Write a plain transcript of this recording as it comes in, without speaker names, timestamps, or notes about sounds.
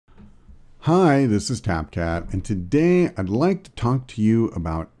Hi, this is TapCat, and today I'd like to talk to you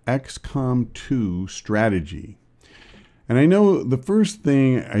about XCOM 2 strategy. And I know the first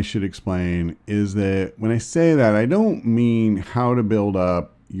thing I should explain is that when I say that, I don't mean how to build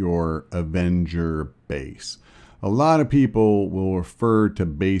up your Avenger base. A lot of people will refer to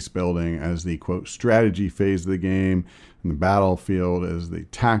base building as the quote strategy phase of the game and the battlefield as the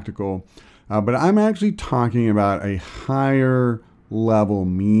tactical. But I'm actually talking about a higher level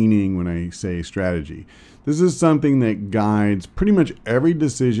meaning when I say strategy. This is something that guides pretty much every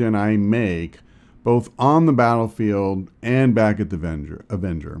decision I make, both on the battlefield and back at the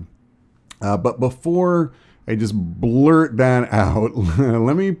Avenger. But before I just blurt that out,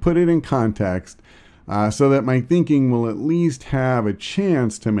 let me put it in context so that my thinking will at least have a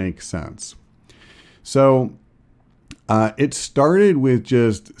chance to make sense. So it started with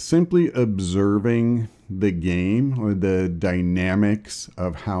just simply observing the game or the dynamics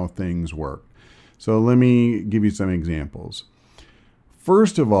of how things work. So let me give you some examples.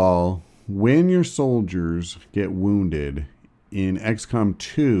 First of all, when your soldiers get wounded in XCOM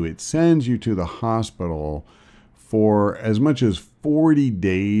 2, it sends you to the hospital for as much as 40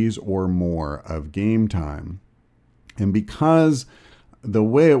 days or more of game time. And because the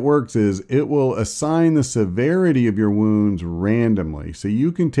way it works is it will assign the severity of your wounds randomly. So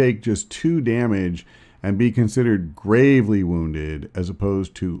you can take just 2 damage and be considered gravely wounded as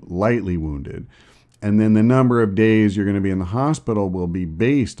opposed to lightly wounded. And then the number of days you're going to be in the hospital will be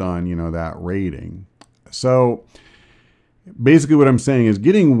based on, that rating. So basically what I'm saying is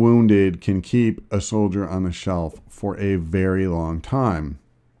getting wounded can keep a soldier on the shelf for a very long time.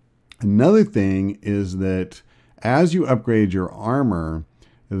 Another thing is that as you upgrade your armor,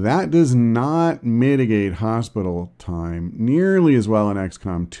 that does not mitigate hospital time nearly as well in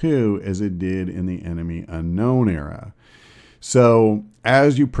XCOM 2 as it did in the Enemy Unknown era. So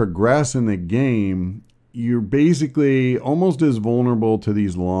as you progress in the game, you're basically almost as vulnerable to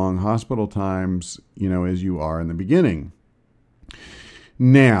these long hospital times, as you are in the beginning.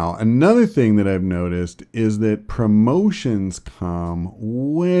 Now, another thing that I've noticed is that promotions come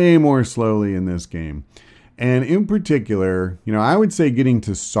way more slowly in this game. And in particular, I would say getting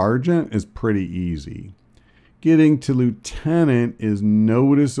to sergeant is pretty easy. Getting to lieutenant is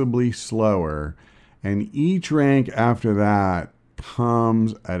noticeably slower. And each rank after that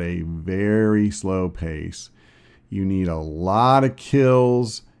comes at a very slow pace. You need a lot of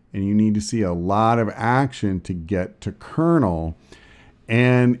kills and you need to see a lot of action to get to colonel.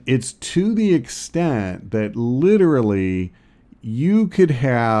 And it's to the extent that literally you could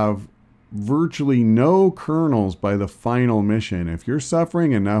have virtually no colonels by the final mission. If you're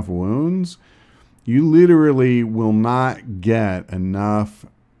suffering enough wounds, you literally will not get enough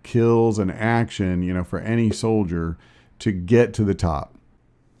kills and action, for any soldier to get to the top.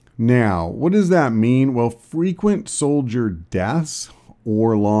 Now, what does that mean? Well, frequent soldier deaths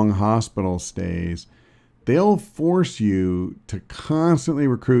or long hospital stays, they'll force you to constantly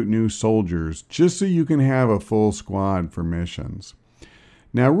recruit new soldiers just so you can have a full squad for missions.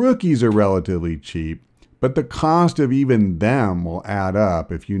 Now, rookies are relatively cheap, but the cost of even them will add up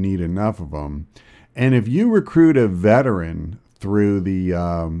if you need enough of them. And if you recruit a veteran through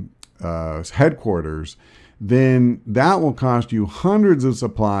the headquarters, then that will cost you hundreds of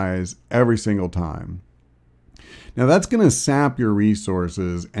supplies every single time. Now, that's going to sap your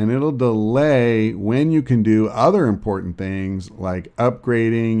resources and it'll delay when you can do other important things like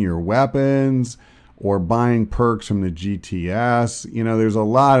upgrading your weapons or buying perks from the GTS. There's a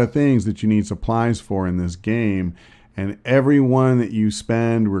lot of things that you need supplies for in this game. And every one that you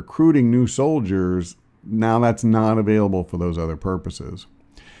spend recruiting new soldiers, now that's not available for those other purposes.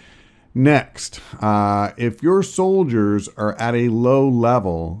 Next, if your soldiers are at a low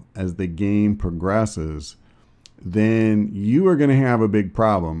level as the game progresses, then you are going to have a big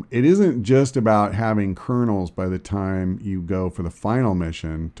problem. It isn't just about having colonels by the time you go for the final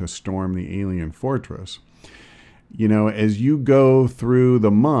mission to storm the alien fortress. As you go through the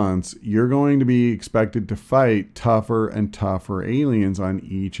months, you're going to be expected to fight tougher and tougher aliens on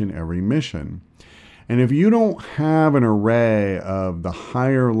each and every mission. And if you don't have an array of the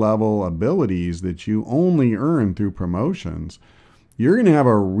higher level abilities that you only earn through promotions, you're going to have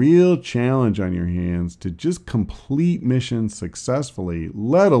a real challenge on your hands to just complete missions successfully,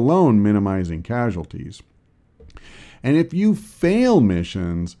 let alone minimizing casualties. And if you fail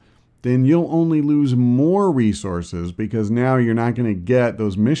missions, then you'll only lose more resources because now you're not going to get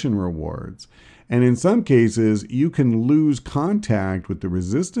those mission rewards. And in some cases, you can lose contact with the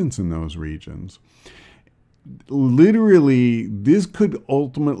resistance in those regions. Literally, this could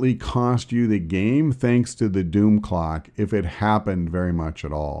ultimately cost you the game thanks to the doom clock if it happened very much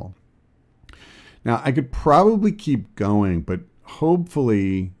at all. Now, I could probably keep going, but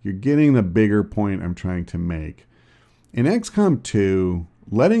hopefully you're getting the bigger point I'm trying to make. In XCOM 2,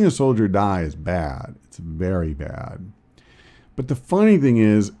 letting a soldier die is bad. It's very bad. But the funny thing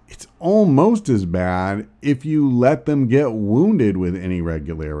is, it's almost as bad if you let them get wounded with any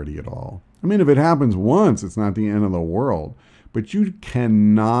regularity at all. I mean, if it happens once, it's not the end of the world. But you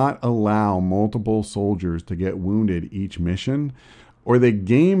cannot allow multiple soldiers to get wounded each mission, or the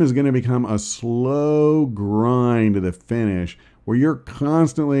game is going to become a slow grind to the finish where you're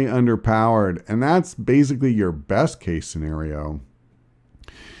constantly underpowered, and that's basically your best case scenario.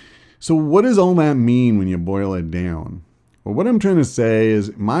 So what does all that mean when you boil it down? Well, what I'm trying to say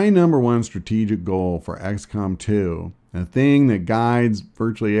is my number one strategic goal for XCOM 2, a thing that guides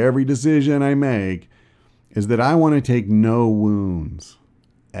virtually every decision I make, is that I want to take no wounds,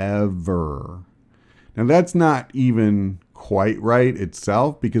 ever. Now that's not even quite right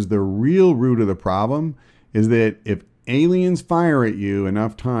itself, because the real root of the problem is that if aliens fire at you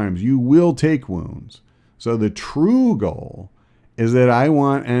enough times, you will take wounds. So the true goal is that I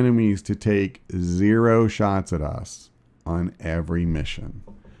want enemies to take 0 shots at us on every mission.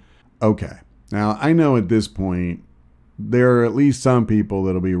 Okay, now I know at this point there are at least some people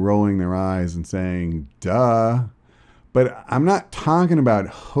that'll be rolling their eyes and saying, duh, but I'm not talking about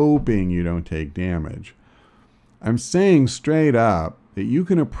hoping you don't take damage. I'm saying straight up that you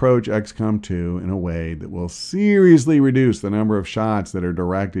can approach XCOM 2 in a way that will seriously reduce the number of shots that are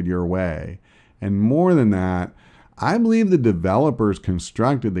directed your way. And more than that, I believe the developers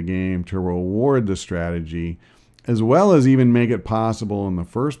constructed the game to reward the strategy, as well as even make it possible in the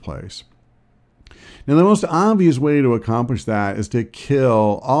first place. Now, the most obvious way to accomplish that is to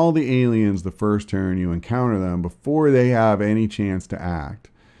kill all the aliens the first turn you encounter them before they have any chance to act.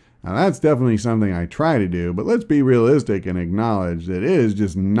 Now, that's definitely something I try to do, but let's be realistic and acknowledge that it is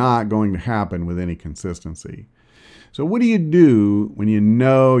just not going to happen with any consistency. So what do you do when you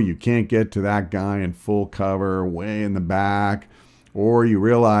know you can't get to that guy in full cover way in the back, or you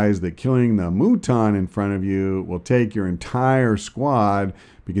realize that killing the Mouton in front of you will take your entire squad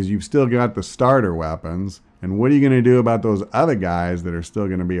because you've still got the starter weapons? And what are you going to do about those other guys that are still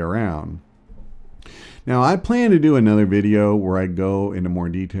going to be around? Now, I plan to do another video where I go into more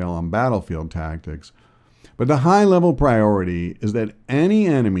detail on battlefield tactics, but the high-level priority is that any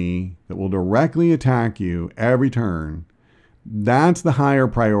enemy that will directly attack you every turn, that's the higher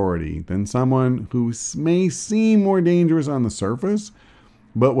priority than someone who may seem more dangerous on the surface,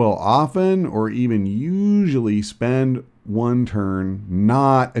 but will often or even usually spend one turn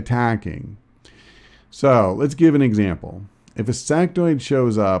not attacking. So let's give an example. If a sectoid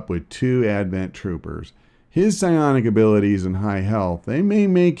shows up with 2 Advent troopers, his psionic abilities and high health, they may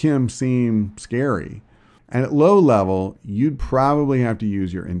make him seem scary. And at low level, you'd probably have to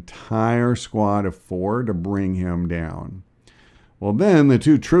use your entire squad of 4 to bring him down. Well, then the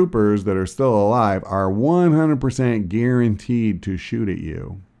 2 troopers that are still alive are 100% guaranteed to shoot at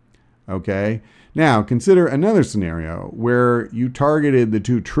you. Okay? Now, consider another scenario where you targeted the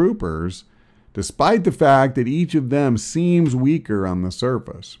 2 troopers despite the fact that each of them seems weaker on the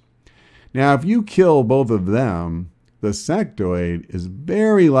surface. Now, if you kill both of them, the sectoid is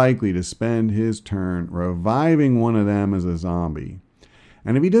very likely to spend his turn reviving one of them as a zombie.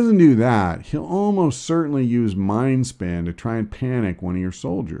 And if he doesn't do that, he'll almost certainly use mind spin to try and panic one of your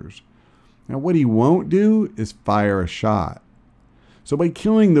soldiers. Now, what he won't do is fire a shot. So by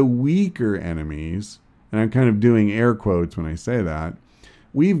killing the weaker enemies, and I'm kind of doing air quotes when I say that,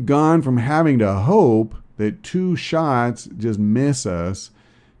 we've gone from having to hope that 2 shots just miss us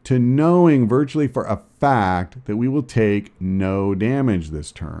to knowing virtually for a fact that we will take no damage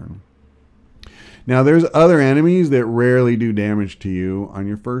this turn. Now, there's other enemies that rarely do damage to you on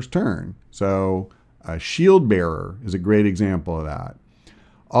your first turn. So a shield bearer is a great example of that.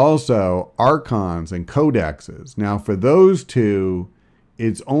 Also, archons and codexes. Now, for those 2,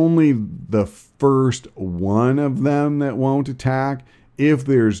 it's only the first one of them that won't attack. If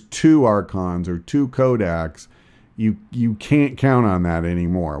there's 2 archons or 2 codex, you can't count on that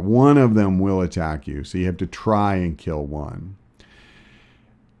anymore. One of them will attack you, so you have to try and kill one.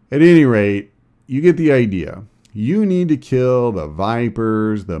 At any rate, you get the idea. You need to kill the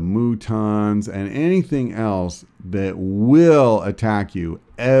Vipers, the Moutons, and anything else that will attack you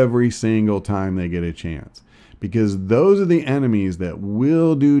every single time they get a chance. Because those are the enemies that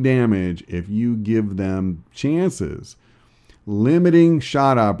will do damage if you give them chances. Limiting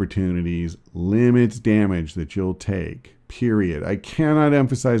shot opportunities limits damage that you'll take, period. I cannot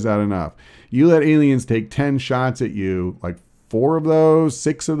emphasize that enough. You let aliens take 10 shots at you, like 4 of those,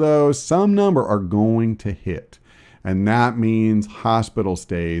 6 of those, some number are going to hit. And that means hospital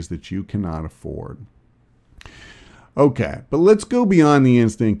stays that you cannot afford. Okay, but let's go beyond the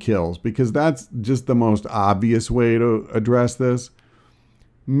instant kills because that's just the most obvious way to address this.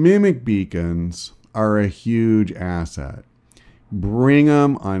 Mimic beacons are a huge asset. Bring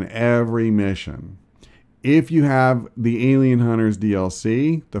them on every mission. If you have the Alien Hunters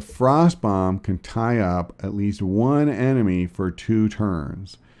DLC, the Frost Bomb can tie up at least one enemy for 2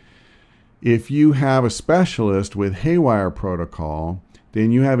 turns. If you have a specialist with Haywire Protocol,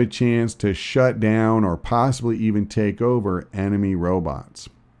 then you have a chance to shut down or possibly even take over enemy robots.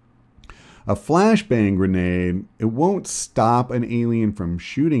 A flashbang grenade, it won't stop an alien from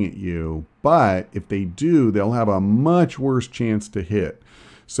shooting at you, but if they do, they'll have a much worse chance to hit.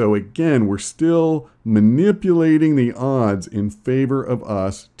 So again, we're still manipulating the odds in favor of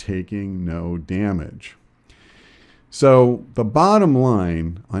us taking no damage. So the bottom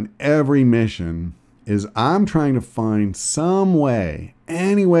line on every mission is I'm trying to find some way,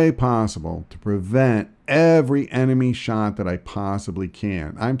 any way possible, to prevent every enemy shot that I possibly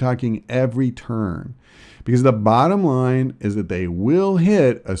can. I'm talking every turn. Because the bottom line is that they will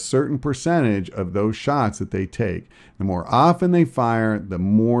hit a certain percentage of those shots that they take. The more often they fire, the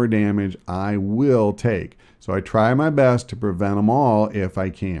more damage I will take. So I try my best to prevent them all if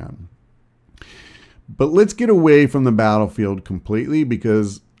I can. But let's get away from the battlefield completely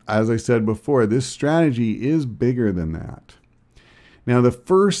because, as I said before, this strategy is bigger than that. Now, the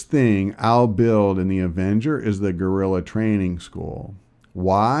first thing I'll build in the Avenger is the Guerrilla Training School.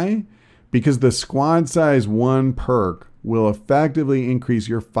 Why? Because the squad size 1 perk will effectively increase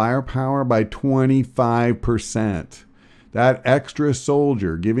your firepower by 25%. That extra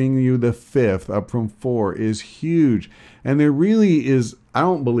soldier giving you the 5th up from 4 is huge. And there really is, I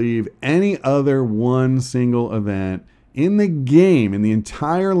don't believe, any other one single event in the game, in the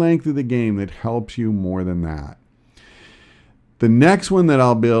entire length of the game, that helps you more than that. The next one that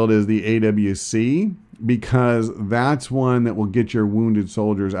I'll build is the AWC, because that's one that will get your wounded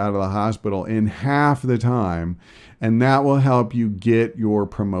soldiers out of the hospital in half the time. And that will help you get your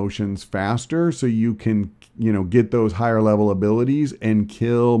promotions faster so you can, get those higher level abilities and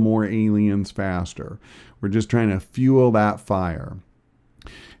kill more aliens faster. We're just trying to fuel that fire.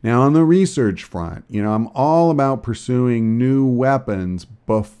 Now, on the research front, I'm all about pursuing new weapons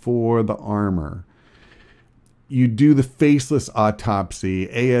before the armor. You do the faceless autopsy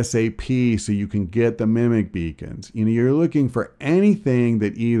ASAP so you can get the mimic beacons. You're looking for anything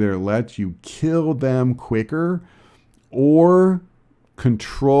that either lets you kill them quicker or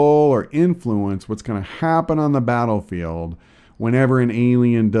control or influence what's going to happen on the battlefield whenever an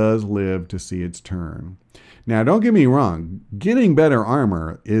alien does live to see its turn. Now, don't get me wrong, getting better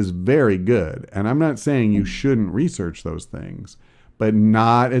armor is very good, and I'm not saying you shouldn't research those things, but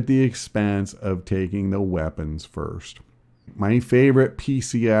not at the expense of taking the weapons first. My favorite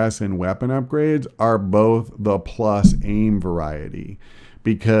PCS and weapon upgrades are both the plus aim variety,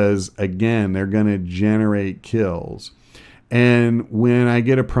 because again, they're going to generate kills. And when I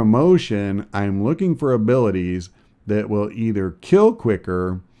get a promotion, I'm looking for abilities that will either kill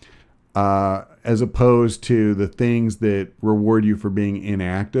quicker, as opposed to the things that reward you for being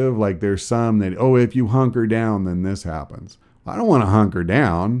inactive. Like there's some that, if you hunker down, then this happens. I don't want to hunker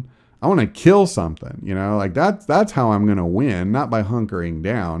down. I want to kill something, that's how I'm going to win, not by hunkering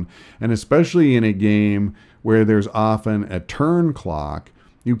down. And especially in a game where there's often a turn clock,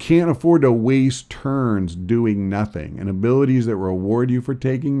 you can't afford to waste turns doing nothing. And abilities that reward you for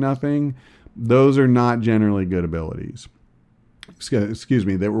taking nothing, those are not generally good abilities.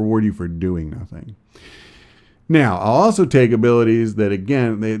 That reward you for doing nothing. Now, I'll also take abilities that,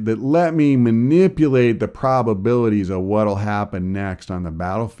 again, that let me manipulate the probabilities of what'll happen next on the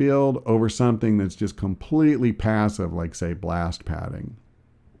battlefield over something that's just completely passive, like, say, blast padding.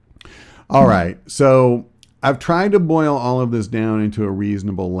 All right, so I've tried to boil all of this down into a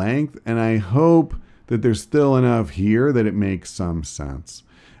reasonable length, and I hope that there's still enough here that it makes some sense.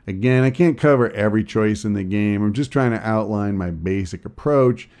 Again, I can't cover every choice in the game. I'm just trying to outline my basic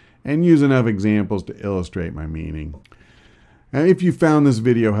approach and use enough examples to illustrate my meaning. And if you found this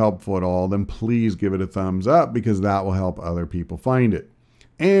video helpful at all, then please give it a thumbs up because that will help other people find it.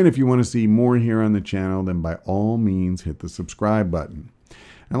 And if you want to see more here on the channel, then by all means hit the subscribe button.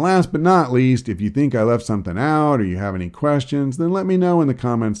 And last but not least, if you think I left something out or you have any questions, then let me know in the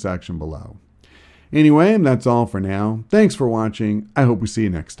comments section below. Anyway, that's all for now. Thanks for watching. I hope we see you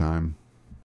next time.